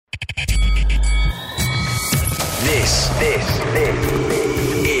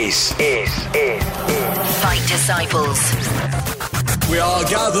is Fight Disciples. We are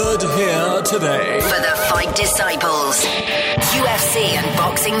gathered here today for the Fight Disciples UFC and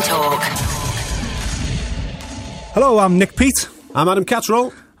boxing talk. Hello, I'm Nick Pete. I'm Adam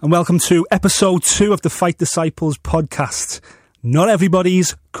Catterall. And welcome to episode 2 of the Fight Disciples podcast. Not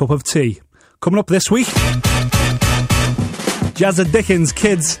everybody's cup of tea. Coming up this week, Jazza Dickens'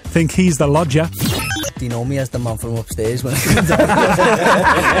 kids think he's the lodger. Do you know me as the man from upstairs when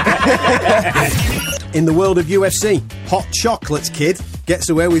In the world of UFC, Hot Chocolate's kid gets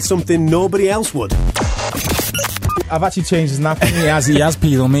away with something nobody else would. I've actually changed his nappy. He has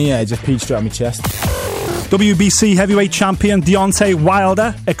peed on me, just peed straight on my chest. WBC heavyweight champion Deontay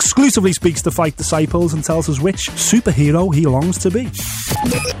Wilder exclusively speaks to Fight Disciples and tells us which superhero he longs to be.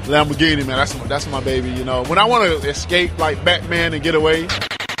 Lamborghini, man, that's my baby, you know. When I want to escape like Batman and get away.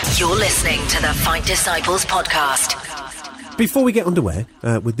 You're listening to the Fight Disciples podcast. Before we get underway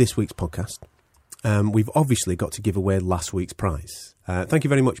with this week's podcast, we've obviously got to give away last week's prize. Thank you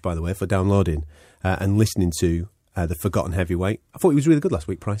very much, by the way, for downloading and listening to The Forgotten Heavyweight. I thought he was really good last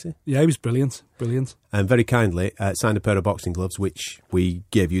week, Pricey. Yeah, he was brilliant. Brilliant. And very kindly signed a pair of boxing gloves, which we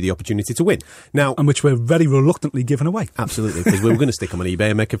gave you the opportunity to win. Now, and which we're very reluctantly giving away. Absolutely, because we were going to stick them on eBay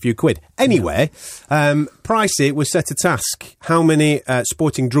and make a few quid. Anyway, Pricey was set a task. How many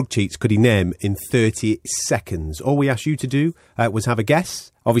sporting drug cheats could he name in 30 seconds? All we asked you to do was have a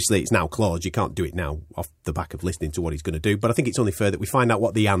guess. Obviously, it's now closed. You can't do it now off the back of listening to what he's going to do. But I think it's only fair that we find out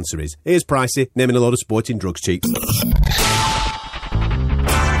what the answer is. Here's Pricey naming a load of sporting drugs cheats.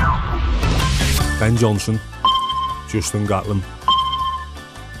 Ben Johnson, Justin Gatlin,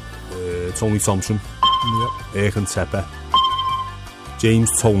 Tony Thompson, Erkan Tepe,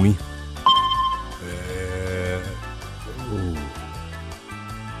 James Toney,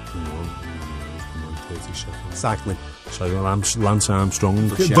 Cycling. Lance Armstrong.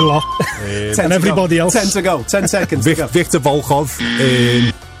 The lot. And everybody else. 10 to go. 10 seconds. Victor Volkov.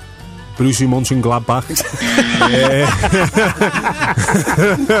 Borussia Mönchengladbach.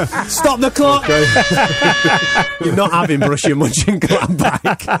 Stop the clock. Okay. You're not having Borussia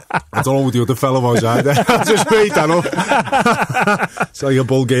Mönchengladbach. I don't know who the other fellow was either. I just made that up. It's like a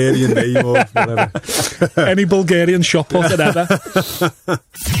Bulgarian name or whatever. Any Bulgarian shop put ever.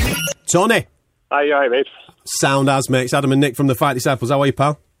 Tony. Hi, mate. Sound as, mate. It's Adam and Nick from the Fight Disciples. How are you,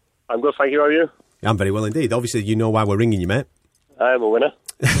 pal? I'm good, thank you. How are you? I'm very well indeed. Obviously, you know why we're ringing you, mate. I'm a winner.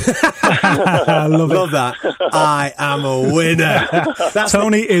 I love that. I am a winner.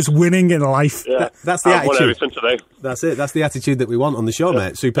 Tony is winning in life. Yeah. That's the I've attitude. won everything today. That's it. That's the attitude that we want on the show,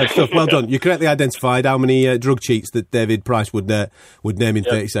 mate. Superb stuff. Well done. You correctly identified how many drug cheats that David Price would name in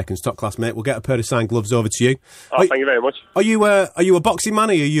 30 seconds. Top class, mate. We'll get a pair of signed gloves over to you. Thank you very much. Are you a boxing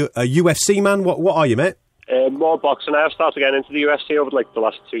man? Are you a UFC man? What are you, mate? More boxing. I have started getting into the UFC over the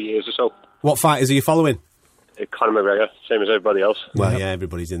last 2 years or so. What fighters are you following? Conor McGregor, same as everybody else. Well, yeah,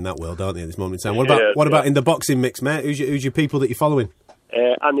 everybody's in that world, aren't they, at this moment in time? What about in the boxing mix, mate? Who's your people that you're following?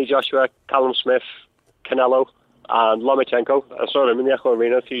 Anthony Joshua, Callum Smith, Canelo, and Lomachenko. I saw him in the Echo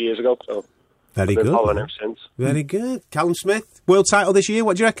Arena a few years ago, so very I've been good. following him since. Very good. Callum Smith, world title this year.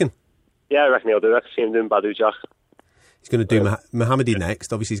 What do you reckon? Yeah, I reckon he'll do it. I can see him doing Badou Jack. He's going to do Mohammadi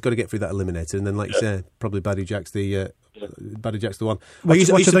next. Obviously, he's got to get through that eliminator, and then, like you say, probably Badou Jack's the one. What do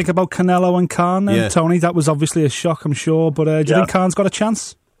you think about Canelo and Khan, Tony? That was obviously a shock, I'm sure, but do you think Khan's got a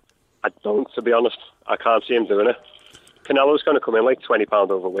chance? I don't, to be honest. I can't see him doing it. Canelo's going to come in like 20 pound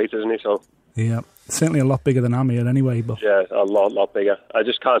overweight, isn't he? So yeah, certainly a lot bigger than Amir anyway. But yeah, a lot bigger. I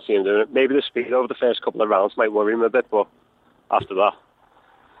just can't see him doing it. Maybe the speed over the first couple of rounds might worry him a bit, but after that,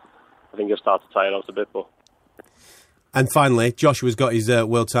 I think he'll start to tire out a bit. But. And finally, Joshua's got his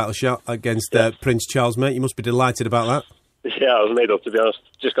world title shot against Prince Charles, mate. You must be delighted about that. Yeah, I was made up, to be honest.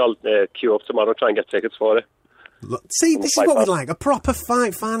 Just got to queue up tomorrow, try and get tickets for it. Look, see, this is what we like. A proper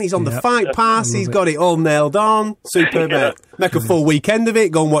fight fan. He's on the fight pass. He's got it all nailed on. Superb, mate. Make a full weekend of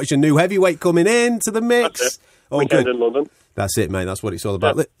it. Go and watch a new heavyweight coming in to the mix. Weekend in London. That's it, mate. That's what it's all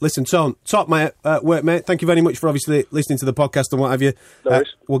about. Listen, Tom, top my work, mate. Thank you very much for obviously listening to the podcast and what have you.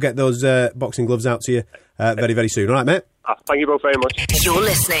 We'll get those boxing gloves out to you very, very soon. All right, mate? Thank you both very much. You're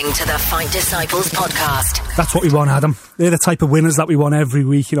listening to the Fight Disciples podcast. That's what we want, Adam. They're the type of winners that we want every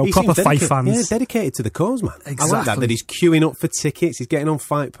week, proper fight fans. Yeah, dedicated to the cause, man. Exactly. I like that he's queuing up for tickets, he's getting on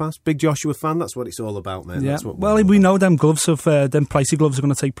Fight Pass. Big Joshua fan, that's what it's all about, man. Yeah. That's what we know them gloves them pricey gloves are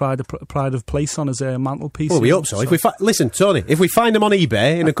going to take pride of place on his mantelpiece. Well, we hope so. Listen, Tony, if we find them on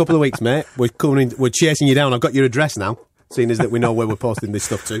eBay in a couple of weeks, mate, we're chasing you down. I've got your address now, seeing as that we know where we're posting this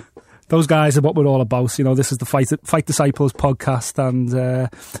stuff to. Those guys are what we're all about. You know, this is the Fight Disciples podcast, and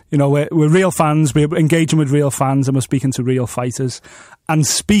you know, we're real fans. We're engaging with real fans, and we're speaking to real fighters. And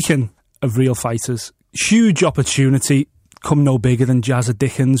speaking of real fighters, huge opportunity. Come no bigger than Jazza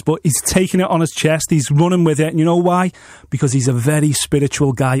Dickens, but he's taking it on his chest. He's running with it, and you know why? Because he's a very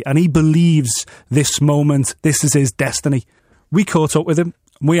spiritual guy, and he believes this moment, this is his destiny. We caught up with him,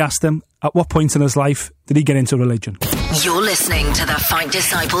 and we asked him, at what point in his life did he get into religion? You're listening to the Fight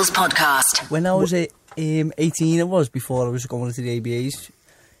Disciples podcast. When I was 18, it was, before I was going into the ABAs.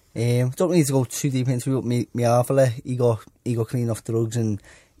 Don't need to go too deep into it. My Arthur, he got clean off drugs, and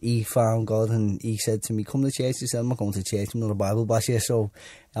he found God, and he said to me, come to church. He said, I'm not going to church, I'm not a Bible basher, so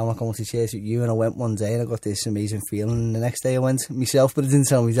I'm not going to church with you. And I went one day and I got this amazing feeling, and the next day I went myself, but I didn't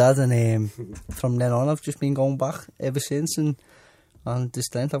tell my dad, and from then on I've just been going back ever since, and the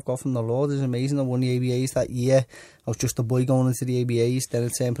strength I've got from the Lord is amazing. I won the ABAs that year. I was just a boy going into the ABAs, then I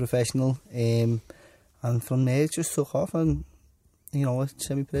turned professional, and from there it just took off, and you know, I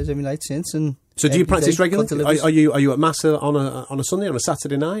say my prayers every night since. And so do you practice regularly? Are you at Mass on a Sunday, on a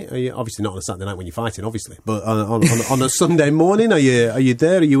Saturday night? Are you obviously not on a Saturday night when you're fighting, obviously, but on a Sunday morning? Are you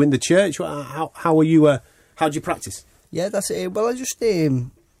there? Are you in the church? How are you? How do you practice? Yeah, that's it. Well, I just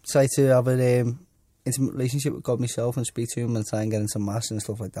try to have an intimate relationship with God myself and speak to Him, and try and get into Mass and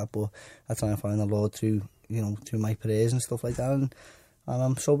stuff like that. But I try and find the Lord through my prayers and stuff like that. And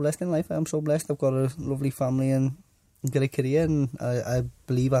I'm so blessed in life. I'm so blessed. I've got a lovely family and get a career, and I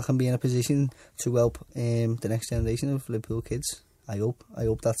believe I can be in a position to help the next generation of Liverpool kids. I hope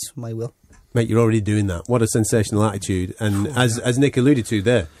that's my will. Mate, you're already doing that. What a sensational attitude. And as Nick alluded to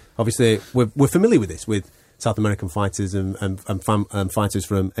there, obviously we're familiar with this, with South American fighters and fighters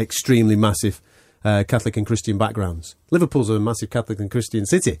from extremely massive Catholic and Christian backgrounds. Liverpool's a massive Catholic and Christian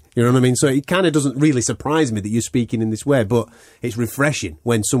city, you know what I mean? So it kind of doesn't really surprise me that you're speaking in this way, but it's refreshing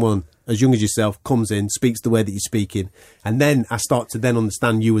when someone as young as yourself comes in, speaks the way that you're speaking, and then I start to then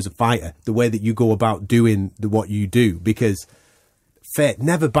understand you as a fighter, the way that you go about doing what you do, because faith,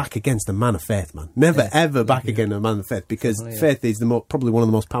 never back against a man of faith, man. Never, ever back against a man of faith, because faith is probably one of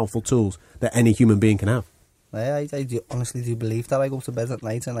the most powerful tools that any human being can have. I honestly do believe that. I go to bed at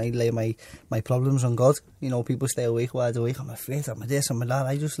night and I lay my problems on God. You know, people stay awake, wide awake. I'm afraid, I'm this, I'm that.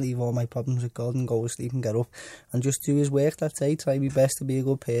 I just leave all my problems with God and go to sleep and get up and just do His work that day. Try my best to be a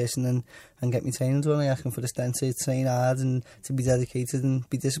good person and get my training done. I ask Him for the strength to train hard and to be dedicated and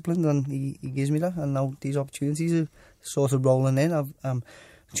be disciplined, and He gives me that. And now these opportunities are sort of rolling in. I'm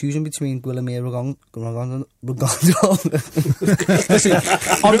choosing between Guillermo Redondo. Listen,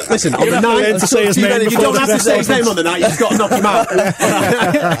 on the night, you don't have to say his name on the night, you've got to knock him out.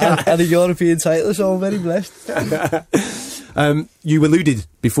 And a European title, so I'm very blessed. You alluded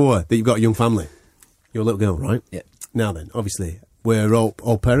before that you've got a young family. You're a little girl, right? Yeah. Now then, obviously, we're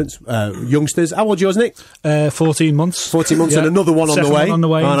all parents, youngsters. How old's yours, Nick? 14 months. 14 months, and another one on the way. On the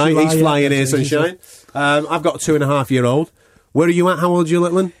way. All right, July, he's flying here, sunshine. I've got a 2.5-year-old. Where are you at? How old are you,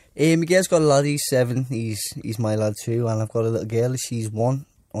 little one? Miguel's got a lad, he's 7. He's my lad too, and I've got a little girl, she's 1.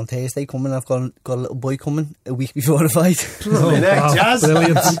 On Thursday coming, I've got a little boy coming a week before the fight. Blimey heck, Jazz.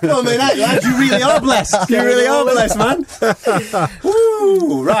 Brilliant. Blimey heck, lad. You really are blessed. You really are blessed, man.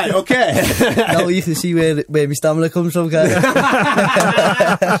 Woo! Right, okay. Now you can see where my stamina comes from, guys.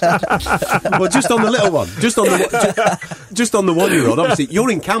 Well, just on the little one, just on the 1-year-old. Obviously,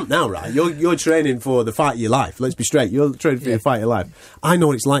 you're in camp now, right? You're training for the fight of your life. Let's be straight. You're training for your fight of your life. I know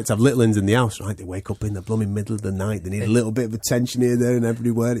what it's like to have little uns in the house, right? They wake up in the blooming middle of the night. They need a little bit of attention here, there, and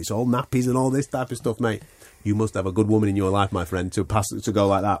everywhere. It's all nappies and all this type of stuff, mate. You must have a good woman in your life, my friend, to go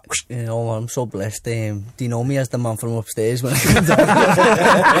like that. You know, I'm so blessed. Do you know me as the man from upstairs when I come down?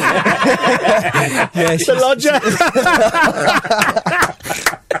 Yeah, The lodger.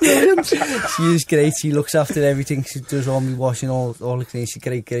 She is great. She looks after everything. She does all my washing, all the cleaning. She's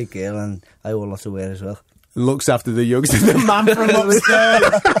a great girl, and I owe a lot to her as well. Looks after the youngsters, the man from upstairs.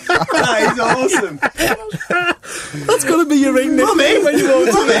 That is awesome. That's going to be your ring, Nick. Mummy, when you go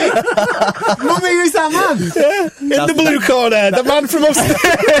to me. Mummy, who's that man? Yeah. In the blue corner, the man from upstairs.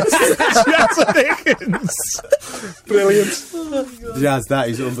 Jazz Dickens. Brilliant. Jazz, that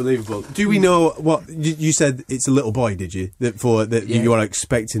is unbelievable. Do we know what you said? It's a little boy, did you? You are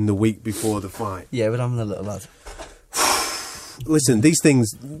expecting the week before the fight. Yeah, but I'm a little lad. Listen, these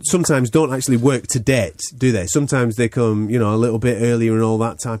things sometimes don't actually work to date, do they? Sometimes they come, a little bit earlier and all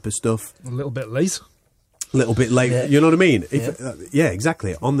that type of stuff. A little bit late. A little bit late, yeah. You know what I mean? Yeah,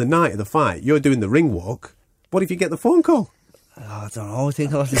 exactly. On the night of the fight, you're doing the ring walk. What if you get the phone call? Oh, I don't know. I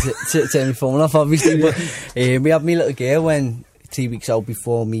think I'll have to turn my phone off, obviously. But we had me little girl when 3 weeks out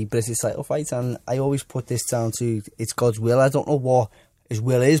before me British title fight, and I always put this down to it's God's will. I don't know what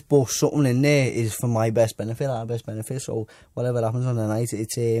will is, but something in there is for my best benefit, our best benefit. So whatever happens on the night,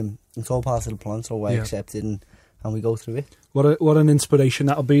 it's all part of the plan. So I accept it and we go through it. What an inspiration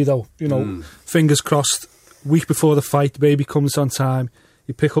that'll be, though. You know, fingers crossed. Week before the fight, the baby comes on time.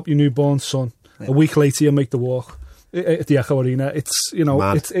 You pick up your newborn son. Yeah. A week later, you make the walk at the Echo Arena. It's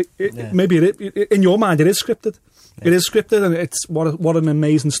maybe in your mind it is scripted. Yeah. It is scripted, and it's what an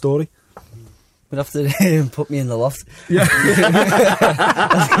amazing story. But after put me in the loft. Yeah.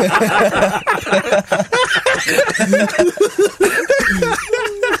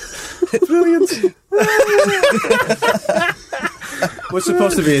 Brilliant. We're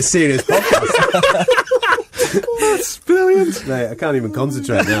supposed to be a serious podcast. That's brilliant. Mate, I can't even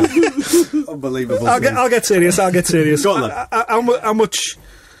concentrate now. Unbelievable. I'll get serious. Go on, lad. How much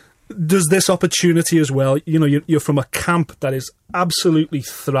does this opportunity as well? You know, you're from a camp that is absolutely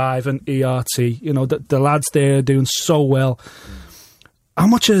thriving, ERT. You know, the lads there are doing so well. How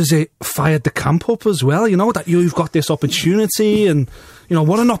much has it fired the camp up as well? You know, that you've got this opportunity, and, you know,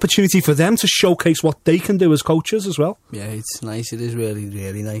 what an opportunity for them to showcase what they can do as coaches as well. Yeah, it's nice. It is really,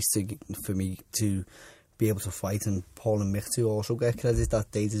 really nice for me to be able to fight, and Paul and Mick to also get credit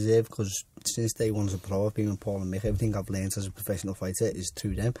that they deserve, because since day one as a pro, I've been with Paul and Mick. Everything I've learned as a professional fighter is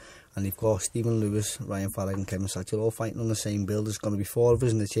through them, and they've got Stephen Lewis, Ryan Farrag and Kevin Satchel all fighting on the same build. There's going to be 4 of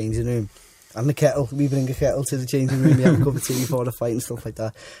us in the changing room, and the kettle. We bring a kettle to the changing room, we have a cup of tea before the fight and stuff like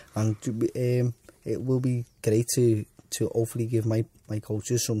that, and it will be great to hopefully give my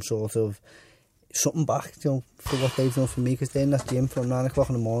coaches some sort of something back, you know, for what they've done for me, because they're in that gym from 9 o'clock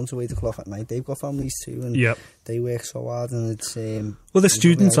in the morning to 8 o'clock at night. They've got families too, and they work so hard, and it's well, they're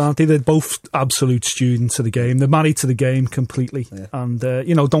students, aren't they? They're both absolute students of the game. They're married to the game completely. And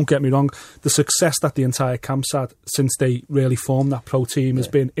you know, don't get me wrong, the success that the entire camp's had since they really formed that pro team has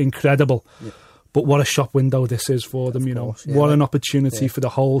been incredible. But what a shop window this is for them, you know. What an opportunity for the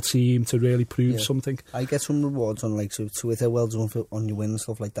whole team to really prove something. I get some rewards on like Twitter, well done on your win and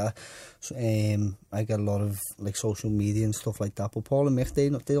stuff like that. So, I get a lot of like social media and stuff like that. But Paul and Mick, they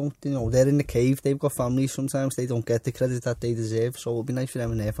don't, you know, they're in the cave. They've got families. Sometimes they don't get the credit that they deserve. So it'll be nice for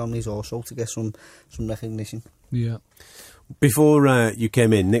them and their families also to get some recognition. Yeah. Before you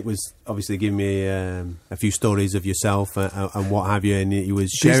came in, Nick was obviously giving me a few stories of yourself and what have you, and he was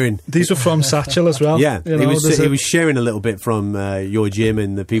sharing. These were from Satchel as well. Yeah, you know, he was sharing a little bit from your gym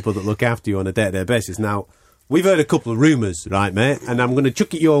and the people that look after you on a day-to-day basis. Now, we've heard a couple of rumours, right, mate? And I'm going to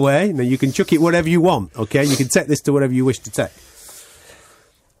chuck it your way. Now, you can chuck it whatever you want, okay? You can take this to whatever you wish to take.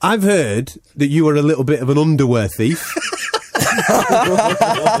 I've heard that you were a little bit of an underwear thief.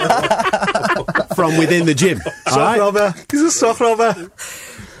 From within the gym. Sock robber. He's a sock robber.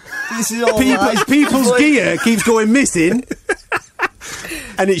 This is all people's gear keeps going missing,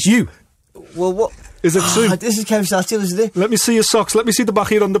 and it's you. Well, what is it true? This is Kevin Satchel, isn't it? Let me see your socks. Let me see the back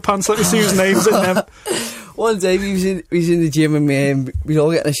of your underpants. Let me see whose name's in them. One day we was in the gym, and we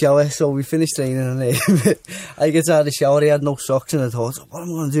all get in a shower, so we finished training, and I get out of the shower. He had no socks, and I thought, what am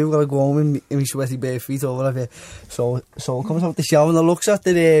I going to do? I'm going to go home in my sweaty bare feet or whatever. So I comes out the shower, and I looks at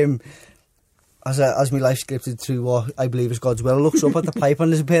the as my life scripted through what I believe is God's will. I looks up at the pipe,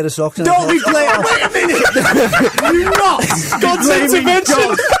 and there's a pair of socks. And don't be blaming. Wait a minute. You're not. God's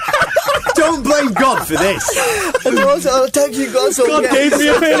intervention. Don't blame God for this. Thank you, God. So God gave me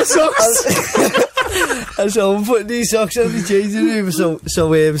a pair of socks. And so I'm putting these socks on the changing room. So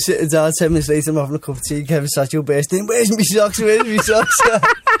we're sitting down 10 minutes later, I'm having a cup of tea. Kevin Satchel burst in. Where's my socks?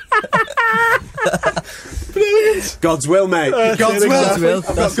 Brilliant. God's will, mate. God's will.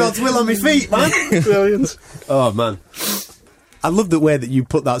 I've got God's will on my feet, man. Brilliant. Oh, man. I love the way that you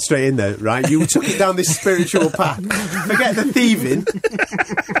put that straight in there, right? You took it down this spiritual path. Forget the thieving.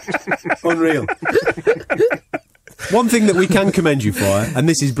 Unreal. One thing that we can commend you for, and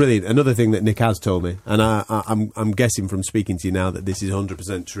this is brilliant, another thing that Nick has told me, and I'm guessing from speaking to you now that this is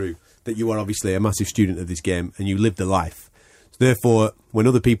 100% true, that you are obviously a massive student of this game and you live the life. So therefore, when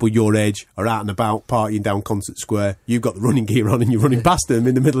other people your age are out and about partying down Concert Square, you've got the running gear on and you're running past them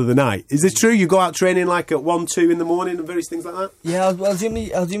in the middle of the night. Is this true? You go out training like at 1, 2 in the morning and various things like that? Yeah, I'll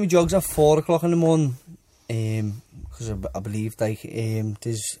do my jogs at 4 o'clock in the morning. Because I believe like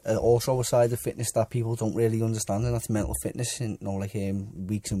there's also a side of fitness that people don't really understand, and that's mental fitness. And you know, like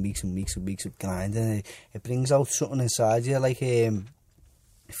weeks and weeks and weeks and weeks of grinding, it brings out something inside you. Like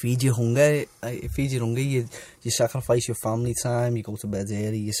feed your hunger. You sacrifice your family time. You go to bed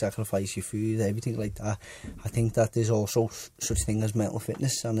early. You sacrifice your food. Everything like that. I think that there's also such thing as mental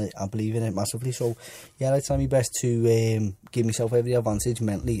fitness, and I believe in it massively. So yeah, I try my best to give myself every advantage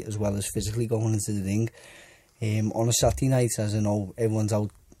mentally as well as physically going into the ring. On a Saturday night, as I know everyone's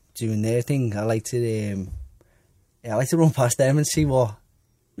out doing their thing, I like to run past them and see what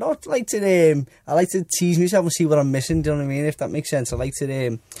Not like to I like to tease myself and see what I'm missing. Do you know what I mean? If that makes sense, I like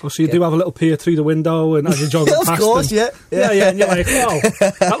to. So you do have a little peer through the window, and as you're jogging Of past, course, and, yeah, and you're like, wow,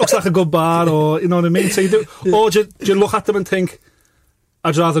 that looks like a good bar, or you know what I mean. So you do, or do you look at them and think,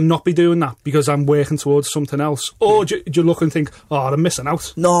 I'd rather not be doing that because I'm working towards something else, or do you look and think, oh, I'm missing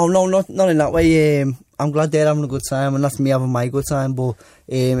out? No, not in that way. I'm glad they're having a good time, and that's me having my good time. But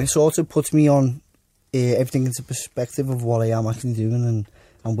it sort of puts me on everything into perspective of what I am actually doing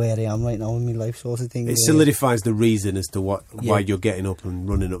and where I am right now in my life, sort of thing. It solidifies the reason as to why you're getting up and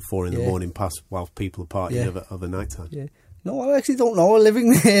running at 4 in the morning past while people are partying over night time. Yeah. No, I actually don't know. I'm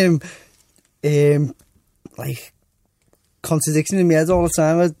living like contradiction in my head all the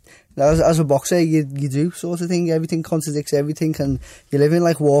time. As a boxer, you do sort of thing. Everything contradicts everything, and you live in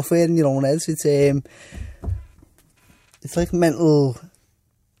like warfare in your own head. It's like mental,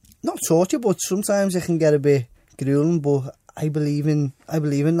 not torture, but sometimes it can get a bit grueling. But I believe in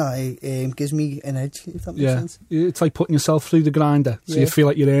that. It gives me an edge, if that makes sense. It's like putting yourself through the grinder, so you feel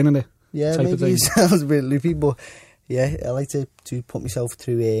like you're earning it. Yeah, maybe it sounds a bit loopy, but yeah, I like to put myself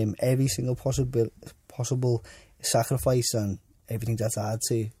through every single possible sacrifice and everything that's hard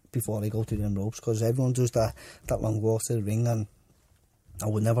to before I go through them ropes, because everyone does that long walk to the ring, and I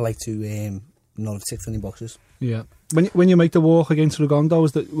would never like to not have ticked any boxes. Yeah. When you make the walk against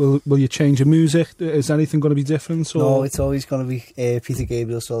Rigondeaux, will you change your music? Is anything going to be different? Or? No, it's always going to be Peter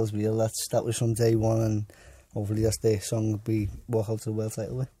Gabriel, Soul's Real. That was from day one, and hopefully that's the song we walk out to the world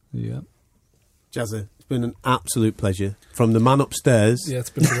title with. Yeah. Jazza, it's been an absolute pleasure. From the man upstairs, yeah, it's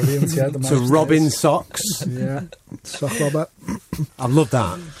been brilliant. Yeah, to Robin Socks. Yeah, Sock Robert. I love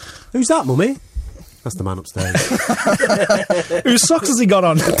that. Who's that, Mummy? That's the man upstairs. Whose socks has he got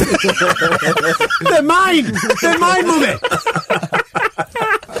on? They're mine! They're mine, Mummy!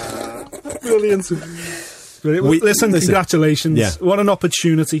 Brilliant. Listen, congratulations! Yeah. What an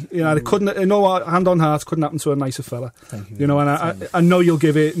opportunity! You know, hand on heart, couldn't happen to a nicer fella. Thank you. You know, and I know you'll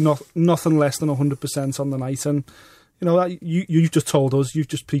give it nothing less than 100% on the night. And you know, you just told us, you've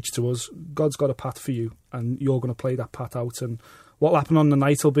just preached to us. God's got a path for you, and you're going to play that path out. And what'll happen on the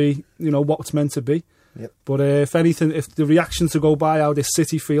night will be, you know, what it's meant to be. Yep. But if anything, if the reactions to go by how this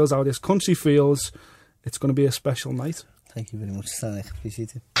city feels, how this country feels, it's going to be a special night. Thank you very much, Stanek.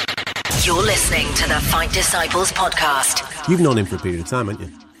 Appreciate it. You're listening to the Fight Disciples podcast. You've known him for a period of time, haven't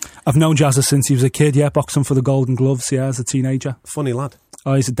you? I've known Jazza since he was a kid, yeah, boxing for the Golden Gloves, yeah, as a teenager. Funny lad.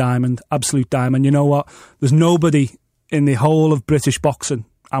 Oh, he's a diamond, absolute diamond. You know what? There's nobody in the whole of British boxing,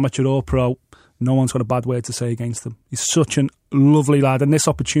 amateur or pro, no one's got a bad word to say against him. He's such a lovely lad, and this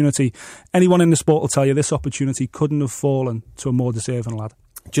opportunity, anyone in the sport will tell you, this opportunity couldn't have fallen to a more deserving lad.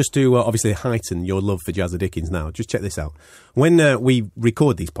 Just to obviously heighten your love for Jazza Dickens now, just check this out. When we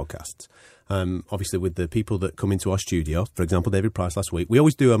record these podcasts, obviously with the people that come into our studio, for example, David Price last week, we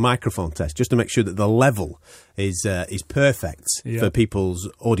always do a microphone test just to make sure that the level is perfect for people's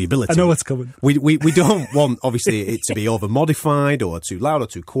audibility. I know what's coming. We don't want, obviously, it to be over-modified or too loud or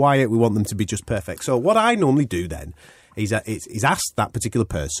too quiet. We want them to be just perfect. So what I normally do then is ask that particular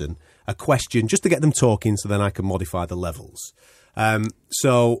person a question just to get them talking, so then I can modify the levels.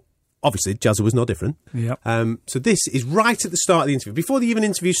 So obviously Jazza was no different. Yep. So this is right at the start of the interview. Before the even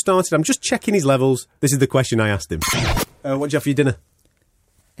interview started, I'm just checking his levels. This is the question I asked him. What did you have for your dinner?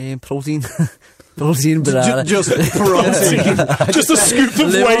 Protein. Protein, banana. Just protein. Just a scoop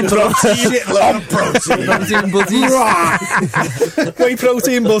of whey protein. Shitload of protein. Protein butties. Whey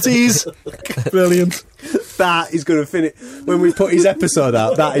protein butties. Brilliant. That is going to finish. When we put his episode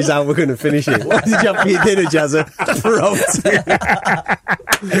out, that is how we're going to finish it. What did you have for your dinner, Jazza? Protein.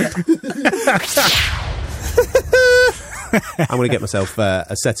 I'm going to get myself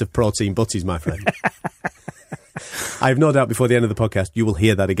a set of protein butties, my friend. I have no doubt before the end of the podcast you will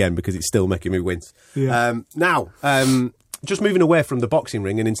hear that again, because it's still making me wince. Yeah. Now, just moving away from the boxing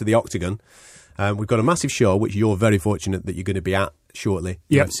ring and into the octagon, we've got a massive show which you're very fortunate that you're going to be at shortly.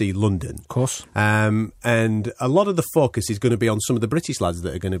 Yep. UFC London. Of course. And a lot of the focus is going to be on some of the British lads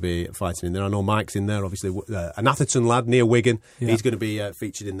that are going to be fighting in there. I know Mike's in there, obviously. An Atherton lad near Wigan, he's going to be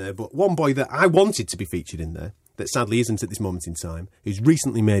featured in there. But one boy that I wanted to be featured in there, that sadly isn't at this moment in time, who's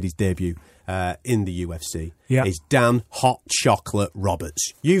recently made his debut in the UFC, is Dan Hot Chocolate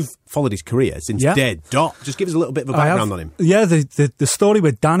Roberts. You've followed his career since day dot. Just give us a little bit of a background on him. Yeah, the story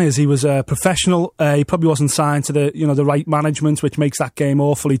with Dan is he was a professional. He probably wasn't signed to the right management, which makes that game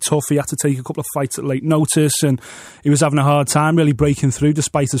awfully tough. He had to take a couple of fights at late notice, and he was having a hard time really breaking through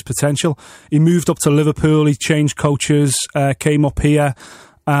despite his potential. He moved up to Liverpool. He changed coaches, came up here,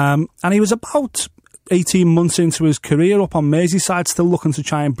 and he was about 18 months into his career up on Merseyside, still looking to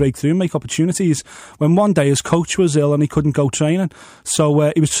try and break through and make opportunities, when one day his coach was ill and he couldn't go training.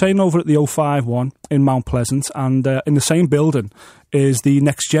 So he was training over at the 051 in Mount Pleasant, and in the same building is the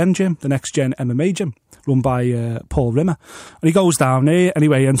Next Gen gym, the Next Gen MMA gym, run by Paul Rimmer. And he goes down there,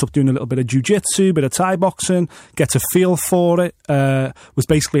 anyway, he ends up doing a little bit of jiu-jitsu, bit of Thai boxing, gets a feel for it, was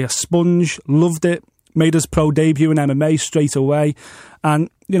basically a sponge, loved it, made his pro debut in MMA straight away. And,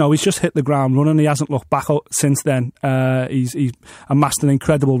 you know, he's just hit the ground running. He hasn't looked back since then. He's amassed an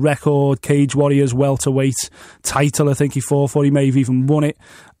incredible record, Cage Warriors welterweight title, I think he fought for. He may have even won it.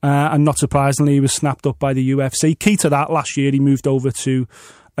 And not surprisingly, he was snapped up by the UFC. Key to that, last year he moved over to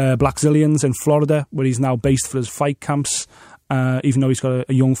Blackzilians in Florida, where he's now based for his fight camps. Even though he's got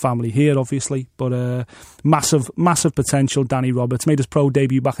a young family here, obviously. But massive potential, Danny Roberts. Made his pro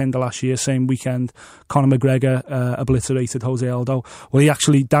debut back end of last year, same weekend. Conor McGregor obliterated Jose Aldo. Well,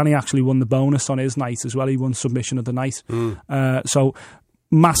 Danny actually won the bonus on his night as well. He won submission of the night. So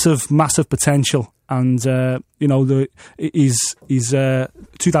massive potential. And, you know, his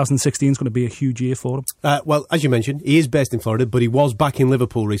 2016 is going to be a huge year for him. Well, as you mentioned, he is based in Florida, but he was back in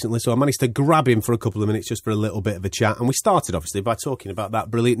Liverpool recently, so I managed to grab him for a couple of minutes just for a little bit of a chat. And we started, obviously, by talking about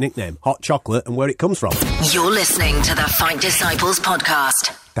that brilliant nickname, Hot Chocolate, and where it comes from. You're listening to the Fight Disciples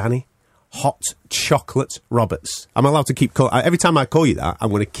podcast. Danny Hot Chocolate Roberts. I'm allowed to keep every time I call you that, I'm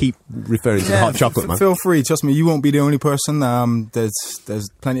going to keep referring to the Hot Chocolate, man. Feel free. Trust me, you won't be the only person. There's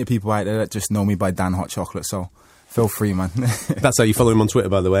plenty of people out there that just know me by Dan Hot Chocolate, so feel free, man. That's how you follow him on Twitter,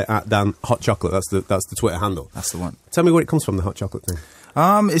 by the way, at Dan Hot Chocolate. That's the Twitter handle. That's the one. Tell me where it comes from, the Hot Chocolate thing.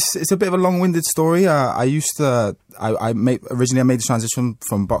 It's a bit of a long-winded story. I made the transition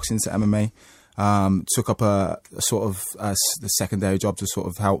from boxing to MMA. Took up a sort of the secondary job to sort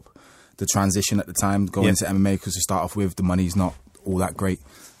of help the transition at the time, going into MMA, because to start off with, the money's not all that great.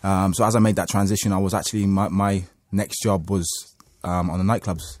 So as I made that transition, I was actually, my next job was on the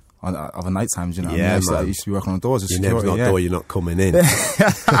nightclubs, of a night times, you know. Yeah, I used to be working on doors. Your name's not door, you're not coming in.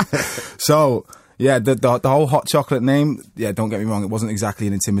 So, yeah, the whole Hot Chocolate name, don't get me wrong, it wasn't exactly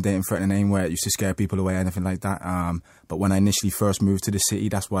an intimidating, threatening name where it used to scare people away or anything like that. But when I initially first moved to the city,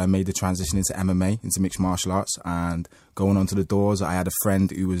 that's why I made the transition into MMA, into mixed martial arts, and going onto the doors, I had a friend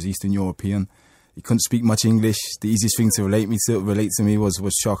who was Eastern European. He couldn't speak much English. The easiest thing to relate to me was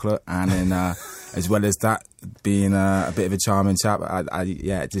chocolate, and then as well as that, being a bit of a charming chap,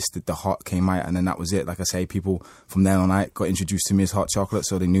 just the hot came out, and then that was it. Like I say, people from there on out got introduced to me as Hot Chocolate,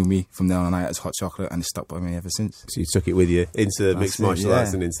 so they knew me from there on out as Hot Chocolate, and it's stuck by me ever since. So you took it with you into mixed martial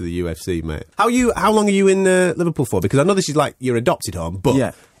arts and into the UFC, mate. How long are you in Liverpool for? Because I know this is like your adopted home,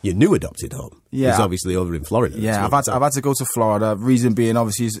 but your new adopted home is obviously over in Florida. Yeah, I've had to go to Florida. Reason being,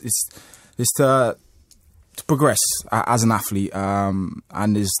 obviously, is to progress as an athlete, and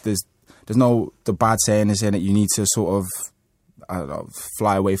there's no, the bad saying is saying that you need to sort of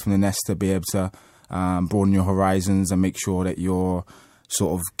fly away from the nest to be able to broaden your horizons and make sure that you're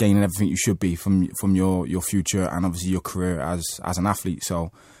sort of gaining everything you should be from your future and obviously your career as an athlete.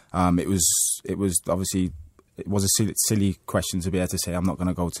 So it was obviously, it was a silly question to be able to say I'm not going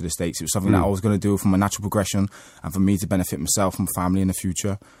to go to the States. It was something that I was going to do from a natural progression and for me to benefit myself and family in the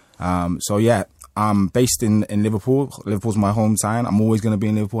future. I'm based in Liverpool. Liverpool's my hometown. I'm always going to be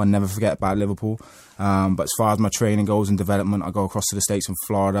in Liverpool. I never forget about Liverpool. But as far as my training goes and development, I go across to the States from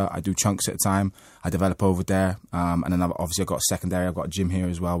Florida. I do chunks at a time. I develop over there. And then I've got a secondary. I've got a gym here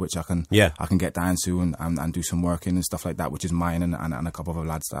as well, which I can get down to and do some work in and stuff like that, which is mine and a couple of other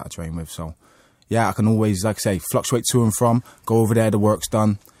lads that I train with. So, yeah, I can always, like I say, fluctuate to and from, go over there, the work's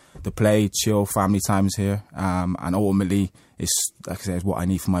done, the play, chill, family time's here. And ultimately, it's, like I say, it's what I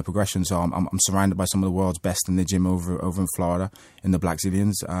need for my progression. So I'm surrounded by some of the world's best in the gym over in Florida, in the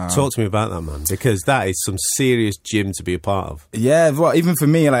Blackzilians. Talk to me about that, man, because that is some serious gym to be a part of. Yeah, well, even for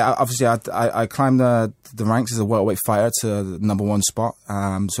me, like obviously I climbed the ranks as a welterweight fighter to the #1 spot.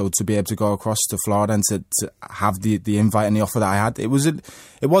 So to be able to go across to Florida and to have the invite and the offer that I had, it wasn't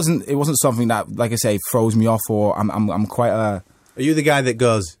something that, like I say, throws me off, or I'm quite a... Are you the guy that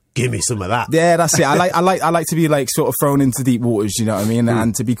goes, give me some of that? Yeah, that's it. I like to be like sort of thrown into deep waters, you know what I mean?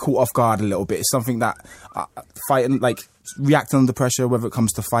 And to be caught off guard a little bit. It's something that fighting, like reacting under pressure, whether it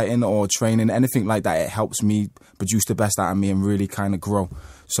comes to fighting or training, anything like that, it helps me produce the best out of me and really kind of grow.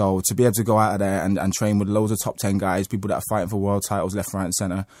 So to be able to go out of there and train with loads of top 10 guys, people that are fighting for world titles left, right and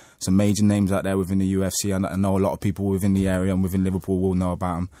centre, some major names out there within the UFC. I know a lot of people within the area and within Liverpool will know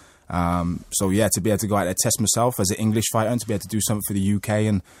about them. So yeah, to be able to go out there, test myself as an English fighter and to be able to do something for the UK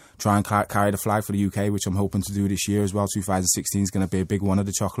and try and carry the flag for the UK, which I'm hoping to do this year as well. 2016 is going to be a big one of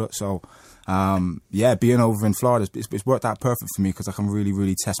the chocolate. So, yeah, being over in Florida, it's worked out perfect for me because I can really,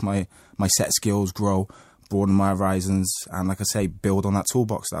 really test my set skills, grow, broaden my horizons, and like I say, build on that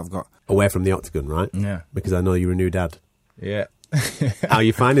toolbox that I've got. Away from the octagon, right? Yeah. Because I know you're a new dad. Yeah. How are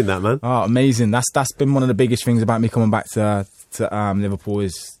you finding that, man? Oh, amazing. That's been one of the biggest things about me coming back to Liverpool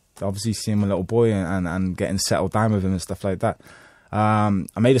is obviously seeing my little boy and getting settled down with him and stuff like that.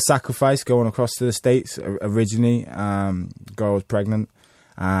 I made a sacrifice going across to the States originally. Girl was pregnant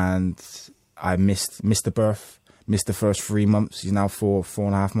and I missed the birth, missed the first 3 months. He's now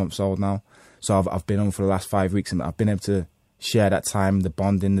 4.5 months old now. So I've been home for the last 5 weeks and I've been able to share that time, the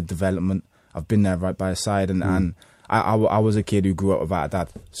bonding, the development. I've been there right by his side and I was a kid who grew up without a dad.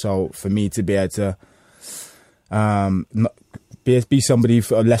 So for me to be able to be somebody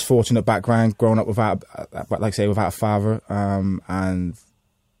from a less fortunate background, growing up without a father, and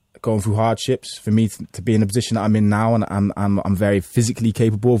going through hardships, for me to be in the position that I'm in now, and I'm very physically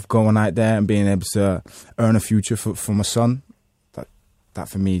capable of going out there and being able to earn a future for my son. That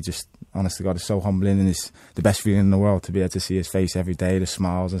for me, just honest to God, is so humbling, and it's the best feeling in the world to be able to see his face every day, the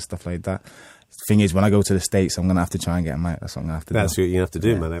smiles and stuff like that. The thing is, when I go to the States, I'm going to have to try and get him out. That's what I'm going to have to do. That's what you have to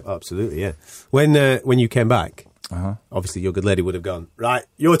do, man. Absolutely, yeah. When you came back, obviously your good lady would have gone, right,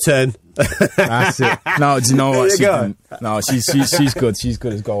 your turn. That's it. No, do you know what? She's good. She's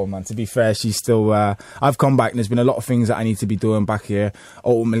good as gold, man. To be fair, she's still... I've come back and there's been a lot of things that I need to be doing back here.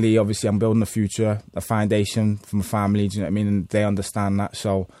 Ultimately, obviously, I'm building a future, a foundation for my family, do you know what I mean? And they understand that.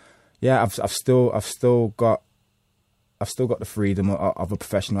 So, yeah, I've still got the freedom of a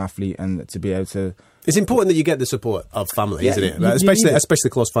professional athlete, and to be able to... It's important that you get the support of family, isn't it? Especially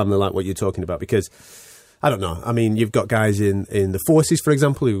close family like what you're talking about, because, I don't know, I mean, you've got guys in the forces, for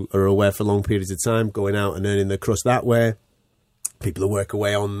example, who are away for long periods of time, going out and earning their crust that way. People who work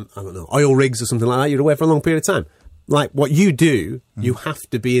away on, I don't know, oil rigs or something like that, you're away for a long period of time. Like, what you do, you have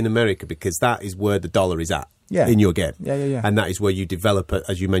to be in America because that is where the dollar is at. Yeah. In your game. Yeah. And that is where you develop,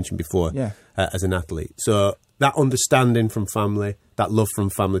 as you mentioned before, as an athlete. So that understanding from family, that love from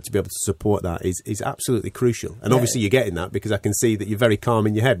family to be able to support that is absolutely crucial. And obviously you're getting that because I can see that you're very calm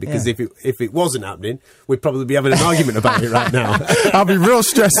in your head, because if it wasn't happening, we'd probably be having an argument about it right now. I'll be real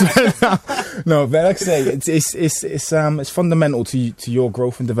stressed right now. No, but like I say, it's fundamental to your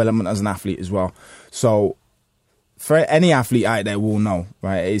growth and development as an athlete as well. So for any athlete out there will know,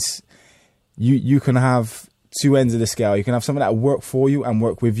 right, it's you can have two ends of the scale. You can have something that will work for you and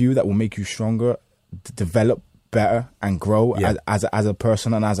work with you that will make you stronger, develop better and grow as a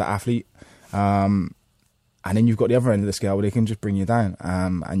person and as an athlete. And then you've got the other end of the scale where they can just bring you down.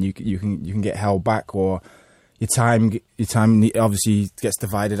 And you can get held back, or your time obviously gets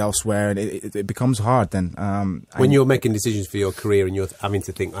divided elsewhere, and it becomes hard then. When you're making decisions for your career and you're having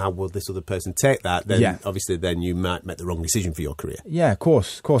to think, how will this other person take that? Then obviously then you might make the wrong decision for your career. Yeah, of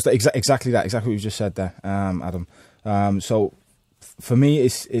course. Exactly that. Exactly what you just said there, Adam. So for me,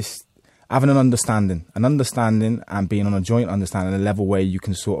 it's having an understanding and being on a joint understanding, a level where you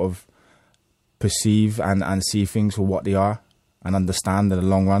can sort of perceive and see things for what they are, and understand in the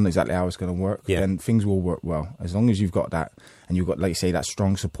long run exactly how it's going to work. Then things will work well, as long as you've got that, and you've got, like you say, that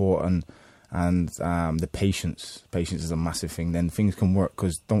strong support and the patience. Patience is a massive thing. Then things can work,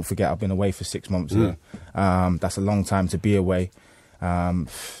 because don't forget, I've been away for 6 months here. That's a long time to be away. Like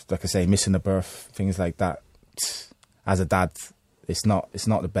I say, missing a birth, things like that. As a dad, it's not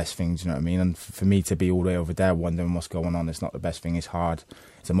the best thing, do you know what I mean? And for me to be all the way over there wondering what's going on, it's not the best thing. It's hard.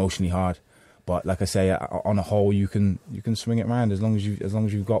 It's emotionally hard. But like I say, on a whole, you can swing it around as long as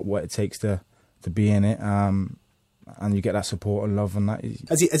you've got what it takes to be in it, and you get that support and love and that.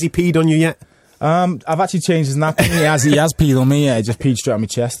 Has he peed on you yet? I've actually changed his napping. He has peed on me. Yeah, he just peed straight on my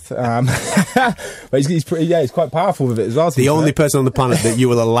chest. But he's pretty. Yeah, he's quite powerful with it as well. The only person on the planet that you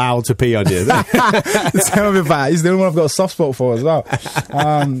will allow to pee on you. Tell me about it. He's the only one I've got a soft spot for as well.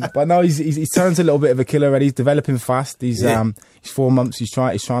 But no, he's turned to a little bit of a killer already. He's developing fast. He's 4 months. He's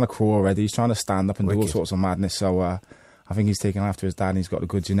trying to crawl already. He's trying to stand up and do all sorts of madness. So I think he's taken after his dad, and he's got the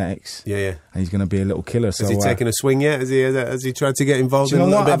good genetics. Yeah. And he's going to be a little killer. So, has he taken a swing yet? Has he tried to get involved in a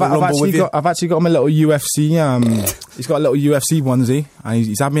little bit of a rumble with you? I've actually got him a little UFC. He's got a little UFC onesie, and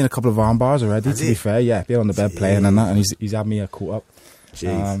he's had me in a couple of arm bars already. To be fair, been on the bed playing and that, and he's had me caught up.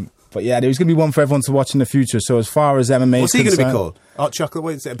 But yeah, there's going to be one for everyone to watch in the future. So as far as MMA, what's he going to be called? Hot chocolate,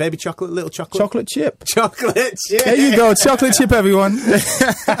 what is it? Baby chocolate, little chocolate? Chocolate chip. Chocolate chip. There you go, chocolate chip, everyone.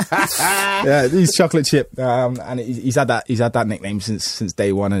 Yeah, he's chocolate chip, and he's had that nickname since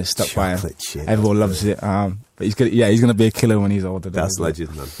day one, and it's stuck by him. Chocolate chip. Everyone loves it. But he's gonna be a killer when he's older. That's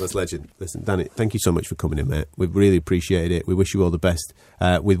legend, man. That's legend. Listen, Danny, thank you so much for coming in, mate. We've really appreciated it. We wish you all the best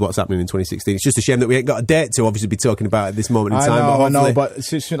with what's happening in 2016. It's just a shame that we ain't got a date to obviously be talking about at this moment in time. I know, but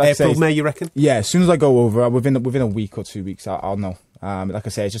soon, like April, May, you reckon? Yeah, as soon as I go over, within a week or 2 weeks, I'll know. Like I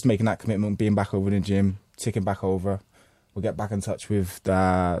say, it's just making that commitment, being back over in the gym, ticking back over. We'll get back in touch with, like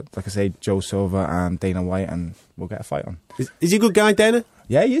I say, Joe Silva and Dana White, and we'll get a fight on. Is he a good guy, Dana?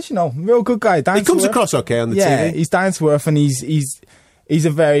 Yeah, he is, real good guy. He comes across okay on the TV. Yeah, he's down to earth, and he's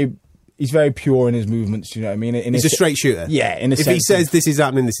very pure in his movements. You know what I mean? He's a straight shooter. Yeah, if he says this is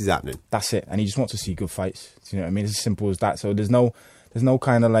happening, this is happening. That's it, and he just wants to see good fights. Do you know what I mean? It's as simple as that. So there's no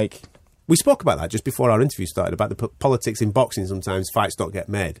kind of like. We spoke about that just before our interview started, about the politics in boxing. Sometimes fights don't get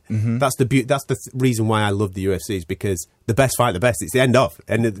made. Mm-hmm. That's the reason why I love the UFC, is because the best fight the best. It's the end of.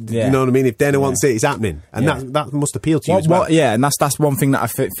 And you know what I mean? If Dana wants it, it's happening. And that must appeal to you as well. Yeah, and that's one thing that I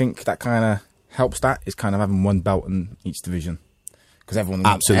think that kind of helps that, is kind of having one belt in each division. Because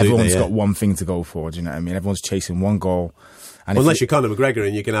everyone's got one thing to go for, do you know what I mean? Everyone's chasing one goal. And unless you're Conor McGregor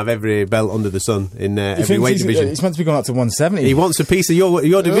and you can have every belt under the sun in every weight division. He's meant to be going up to 170. He wants a piece of your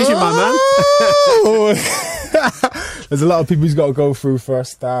division, my man. There's a lot of people he's got to go through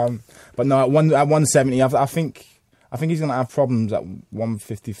first. But no, at 170, I think he's going to have problems at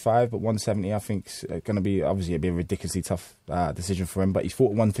 155, but 170 I think is going to be, obviously it'd be a ridiculously tough decision for him. But he's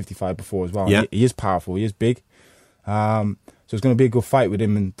fought at 155 before as well. Yeah. He is powerful, he is big. So it's going to be a good fight with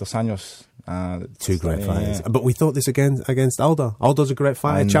him and Dos Anjos. Two great fighters. But we thought this against Aldo. Aldo's a great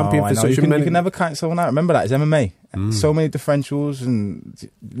fighter, champion for such a many. You can never count someone out. Remember that, it's MMA. So many differentials, and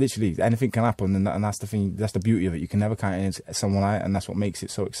literally anything can happen, and that's the thing. That's the beauty of it. You can never count someone out, and that's what makes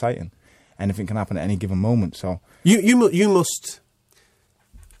it so exciting. Anything can happen at any given moment. So you must.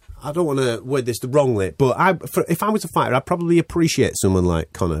 I don't want to word this wrongly, but if I was a fighter, I'd probably appreciate someone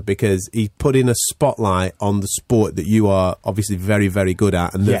like Conor, because he put in a spotlight on the sport that you are obviously very, very good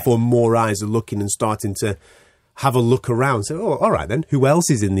at, and therefore more eyes are looking and starting to have a look around. So, all right then, who else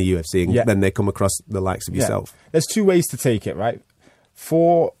is in the UFC? And then they come across the likes of yourself. There's two ways to take it, right?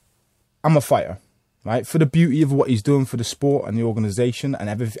 I'm a fighter, right? For the beauty of what he's doing for the sport and the organisation and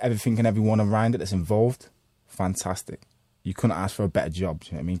everything and everyone around it that's involved, fantastic. You couldn't ask for a better job.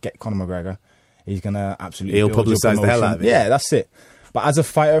 You know what I mean? Get Conor McGregor. He's going to absolutely... He'll publicise the hell out of it. Yeah, that's it. But as a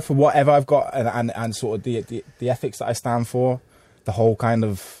fighter, for whatever I've got and sort of the ethics that I stand for, the whole kind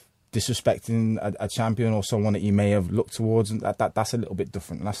of disrespecting a champion or someone that you may have looked towards, and that's a little bit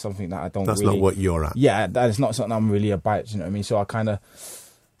different. And that's something that I don't That's really... not what you're at. Yeah, that is not something I'm really about. You know what I mean? So I kind of...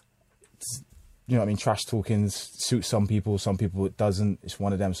 You know what I mean? Trash talking suits some people it doesn't. It's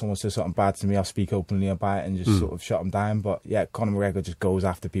one of them. Someone says something bad to me, I'll speak openly about it and just sort of shut them down. But yeah, Conor McGregor just goes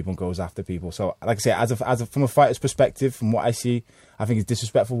after people. So like I say, from a fighter's perspective, from what I see, I think it's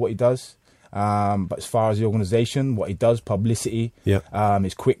disrespectful what he does. But as far as the organisation, what he does, publicity,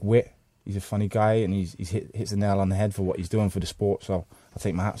 his quick wit, he's a funny guy, and he's hits the nail on the head for what he's doing for the sport. So I'll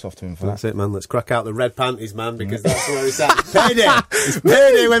take my hats off to him for that. That's it, man. Let's crack out the red panties, man, because that's where it's at. Payday! It's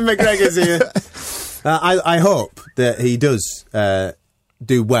payday when McGregor's here. I hope that he does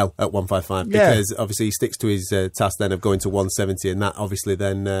do well at 155, because obviously he sticks to his task then of going to 170, and that obviously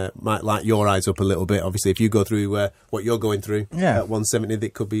then might light your eyes up a little bit. Obviously, if you go through what you're going through at 170,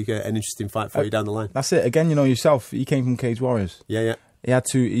 that could be an interesting fight for you down the line. That's it. Again, you know yourself, he came from Cage Warriors. Yeah.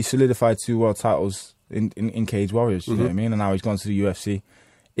 He solidified 2 world titles in Cage Warriors, you know what I mean? And now he's gone to the UFC.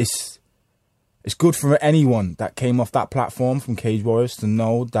 It's good for anyone that came off that platform from Cage Warriors to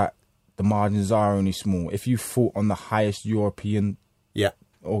know that the margins are only small. If you fought on the highest European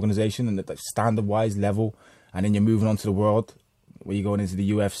organisation and the standard-wise level, and then you're moving on to the world, where you're going into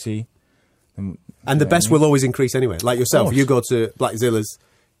the UFC. And the best will always increase anyway. Like yourself, you go to Blackzilla's,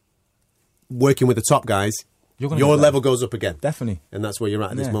 working with the top guys, your level goes up again. Definitely. And that's where you're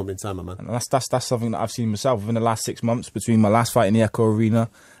at this moment in time, my man. And that's something that I've seen myself within the last 6 months. Between my last fight in the Echo Arena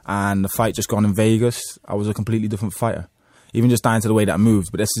and the fight just gone in Vegas, I was a completely different fighter. Even just down to the way that I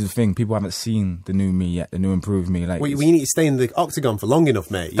moved. But this is the thing, people haven't seen the new me yet, the new improved me. Like, we need to stay in the octagon for long enough,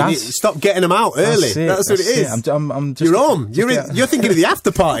 mate. You need to stop getting them out early. That's what it is. I'm just, you're home. You're thinking of the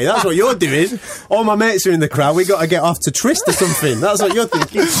after party. That's what you're doing. All my mates are in the crowd. We got to get off to Tryst or something. That's what you're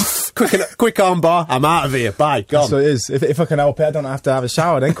thinking. Quick arm bar. I'm out of here. Bye. Gone. That's what it is. If I can help it, I don't have to have a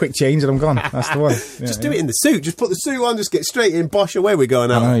shower. Then quick change and I'm gone. That's the one. Just do it in the suit. Just put the suit on. Just get straight in. Bosh away. We're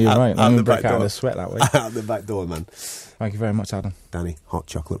going out. I know, you're right. Out the back door. door. Out of the sweat that way. Out the back door, man. Thank you very much, Adam. Danny, Hot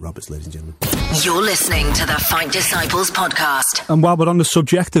Chocolate Roberts, ladies and gentlemen. You're listening to the Fight Disciples podcast. And while we're on the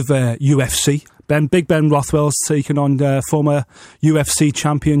subject of UFC, Big Ben Rothwell's taken on former UFC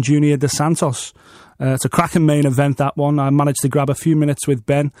champion Junior Dos Santos. It's a cracking main event, that one. I managed to grab a few minutes with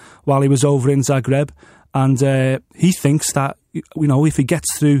Ben while he was over in Zagreb, and he thinks that, you know, if he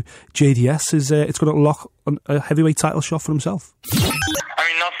gets through JDS, it's going to lock a heavyweight title shot for himself. I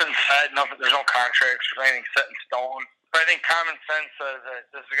mean, nothing's set, there's no contracts or anything set in stone. But I think common sense says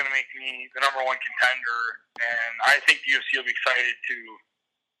that this is going to make me the number one contender, and I think the UFC will be excited to,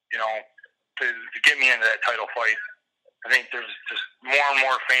 you know, to get me into that title fight. I think there's just more and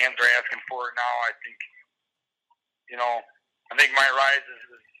more fans are asking for it now. I think, you know, I think my rise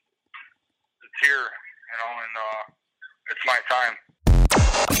it's here, you know, and it's my time.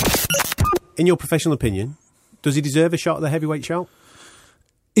 In your professional opinion, does he deserve a shot at the heavyweight shout?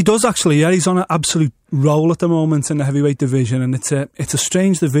 He does, actually, yeah. He's on an absolute roll at the moment in the heavyweight division, and it's a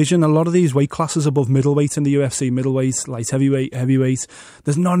strange division. A lot of these weight classes above middleweight in the UFC, middleweight, light heavyweight, heavyweight,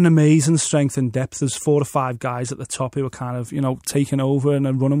 there's not an amazing strength and depth. There's 4 or 5 guys at the top who are kind of, you know, taking over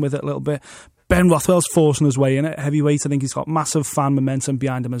and running with it a little bit. Ben Rothwell's forcing his way in at heavyweight. I think he's got massive fan momentum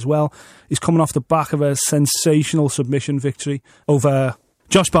behind him as well. He's coming off the back of a sensational submission victory over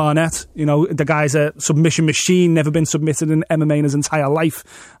Josh Barnett. You know, the guy's a submission machine, never been submitted in MMA in his entire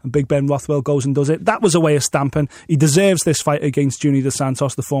life. And Big Ben Rothwell goes and does it. That was a way of stamping. He deserves this fight against Junior Dos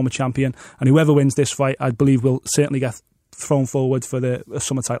Santos, the former champion. And whoever wins this fight, I believe, will certainly get thrown forward for the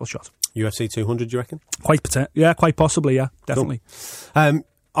summer title shot. UFC 200, do you reckon? Quite possibly, yeah, definitely. Cool.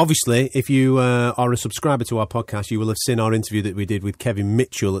 Obviously, if you are a subscriber to our podcast, you will have seen our interview that we did with Kevin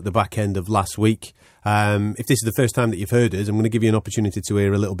Mitchell at the back end of last week. If this is the first time that you've heard us, I'm going to give you an opportunity to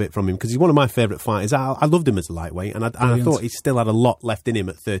hear a little bit from him, because he's one of my favourite fighters. I loved him as a lightweight, and I thought he still had a lot left in him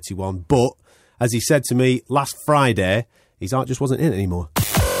at 31. But, as he said to me last Friday, his heart just wasn't in it anymore.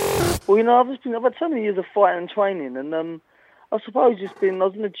 Well, you know, I've had so many years of fighting and training, and I suppose I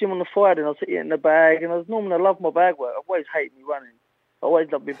was in the gym on the Friday, and I was eating the bag, and I love my bag work. I've always hated me running. I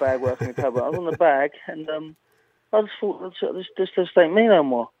always loved my bag work and my pad work. I was on the bag, and I just thought, this just ain't me no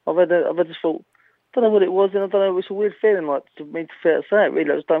more. I've just thought, I don't know what it was, and I don't know, it's a weird feeling, like, to me to say it,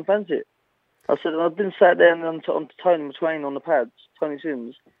 really. I just don't fancy it. I said, and I've been sat there and on Tony McSwain on the pads, Tony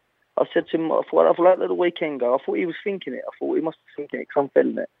Sims. I said to him, I thought let the weekend go. I thought he was thinking it. I thought he must be thinking it, because I'm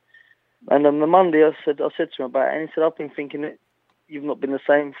feeling it. And on the Monday, I said to him about it, and he said, I've been thinking it. You've not been the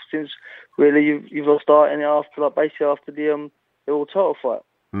same since, really, you've lost starting after, like, basically after the all title fight.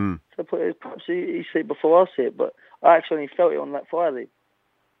 So perhaps he see it before I see it, but I actually only felt it on that Friday.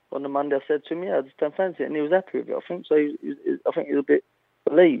 On the Monday, I said to him, I just don't fancy it, and he was happy with it, I think. So I think he was a bit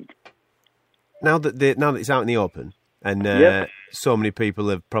relieved. Now that it's out in the open, and so many people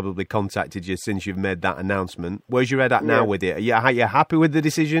have probably contacted you since you've made that announcement, where's your head at now with it? Are you happy with the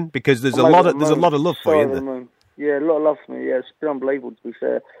decision? Because there's a lot of love for you, isn't there? Yeah, a lot of love for me. Yeah, it's been unbelievable, to be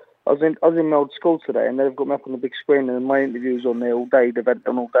fair. I was in my old school today, and they've got me up on the big screen, and my interviews on there all day. They've had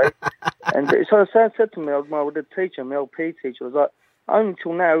them all day. And so I said to me, my old teacher, my old PE teacher, I was like, only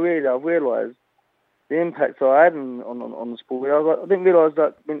until now, really, I've realised the impact I had on the sport. I didn't realise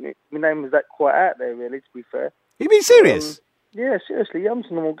that my name was that quite out there, really, to be fair. You being serious? Yeah, seriously. I'm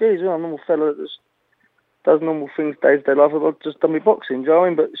just a normal geezer. I'm a normal fella that just does normal things day-to-day life. I've just done my boxing, do you know what I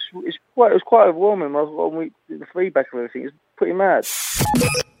mean? But it was quite overwhelming. The feedback of everything is pretty mad.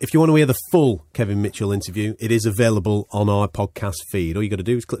 If you want to hear the full Kevin Mitchell interview, it is available on our podcast feed. All you got to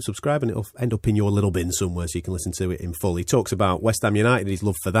do is click subscribe, and it'll end up in your little bin somewhere so you can listen to it in full. He talks about West Ham United, his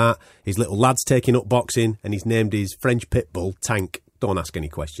love for that, his little lads taking up boxing, and he's named his French pit bull Tank. Don't ask any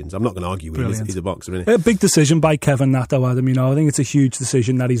questions. I'm not going to argue with him. He's a boxer, isn't he? A big decision by Kevin that, though, Adam. You know, I think it's a huge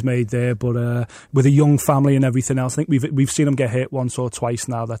decision that he's made there. But with a young family and everything else, I think we've seen him get hit once or twice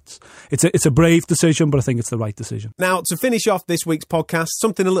now. It's a brave decision, but I think it's the right decision. Now, to finish off this week's podcast,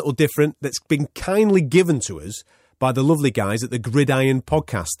 something a little different that's been kindly given to us by the lovely guys at the Gridiron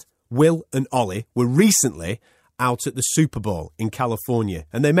Podcast. Will and Ollie were recently out at the Super Bowl in California,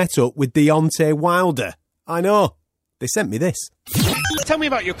 and they met up with Deontay Wilder. I know. They sent me this. Tell me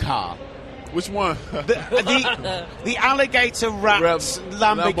about your car. Which one? The alligator wrapped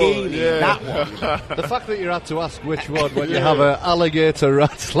Lamborghini. Yeah. That one. The fact that you had to ask which one when you have an alligator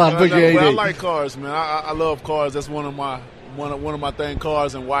wrapped Lamborghini. I like cars, man. I love cars. That's one of my thing.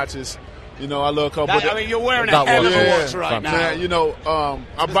 Cars and watches. You know, I love cars. I mean, you're wearing a hell of a watch right now. Man, you know,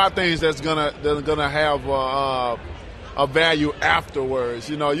 I buy things that's gonna have a value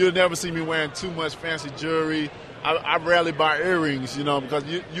afterwards. You know, you'll never see me wearing too much fancy jewelry. I rarely buy earrings, you know, because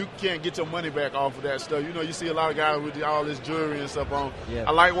you can't get your money back off of that stuff. You know, you see a lot of guys with all this jewelry and stuff on. Yeah.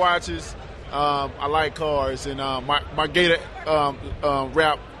 I like watches. I like cars. And my Gator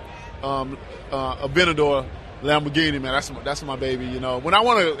wrap Aventador Lamborghini, man. That's my baby. You know, when I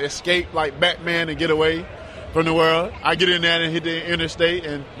want to escape like Batman and get away from the world, I get in there and hit the interstate,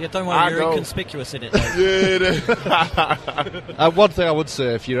 and don't worry, you're inconspicuous in it. One thing I would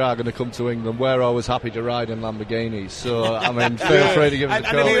say, if you are going to come to England, we're always happy to ride in Lamborghinis. So I mean, feel free to give us a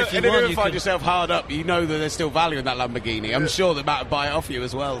call. And if you find yourself hard up, you know that there's still value in that Lamborghini. I'm sure they might buy it off you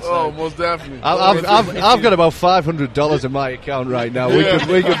as well. So. Oh, most definitely. I've got about $500 in my account right now. We could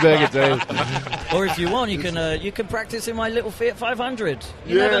make a deal. Or if you want, you can practice in my little Fiat 500.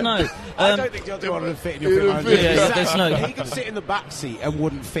 You never know. I don't think you'll do one of them fit in your Fiat 500. There's no. He could sit in the back seat and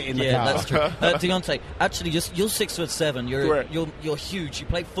wouldn't fit in the car. Yeah, that's true. Deontay, actually, you're 6'7". You're huge. You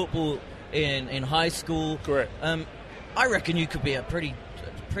played football in high school. Correct. I reckon you could be a pretty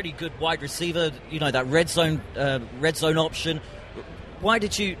good wide receiver. You know, that red zone option. Why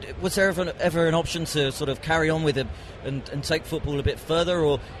did you? Was there ever an option to sort of carry on with it and take football a bit further,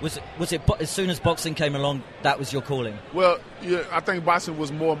 or was it as soon as boxing came along that was your calling? Well, yeah, I think boxing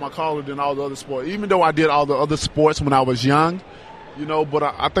was more my calling than all the other sports. Even though I did all the other sports when I was young, you know, but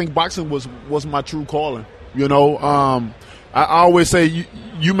I think boxing was my true calling. You know, I always say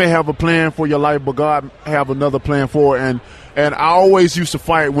you may have a plan for your life, but God have another plan for it. And I always used to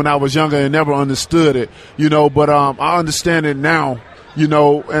fight when I was younger and never understood it, you know. But I understand it now. You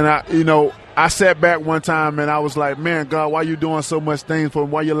know, and I sat back one time and I was like, man, God, why you doing so much things for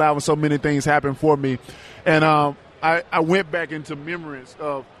me? Why you allowing so many things happen for me? And I went back into memories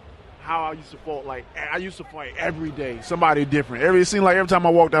of how I used to fight. Like, I used to fight every day, somebody different. It seemed like every time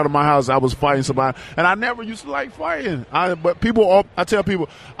I walked out of my house, I was fighting somebody. And I never used to like fighting. I tell people,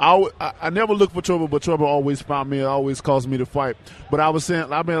 I never look for trouble, but trouble always found me. It always caused me to fight. But I was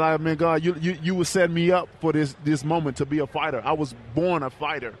saying, I've been like, man, God, you would set me up for this moment to be a fighter. I was born a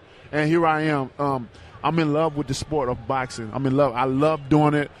fighter. And here I am. I'm in love with the sport of boxing. I'm in love. I love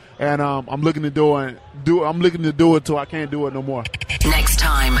doing it, and I'm looking to do it till I can't do it no more. Next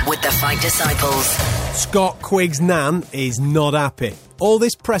time with the Fight Disciples. Scott Quigg's nan is not happy. All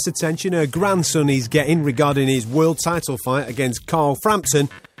this press attention her grandson is getting regarding his world title fight against Carl Frampton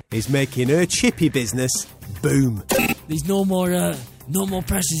is making her chippy business boom. There's no more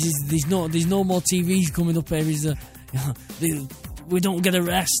presses. There's no more TVs coming up here. We don't get a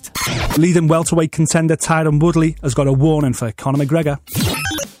rest. Leading welterweight contender Tyron Woodley has got a warning for Conor McGregor.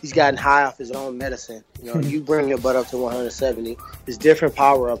 He's gotten high off his own medicine. You know, you bring your butt up to 170. There's different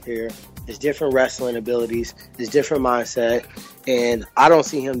power up here. There's different wrestling abilities. There's different mindset. And I don't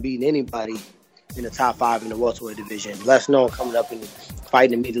see him beating anybody in the top 5 in the welterweight division. Less known coming up and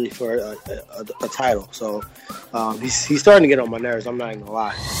fighting immediately for a title. So he's starting to get on my nerves. I'm not even going to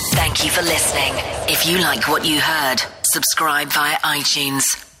lie. Thank you for listening. If you like what you heard, subscribe via iTunes.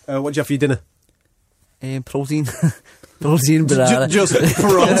 What'd you have for your dinner? Protein. Protein, banana. Just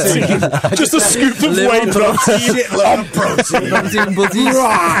protein. Just a scoop of whey protein. Shitload of protein. Protein butties.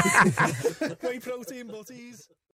 Whey protein butties.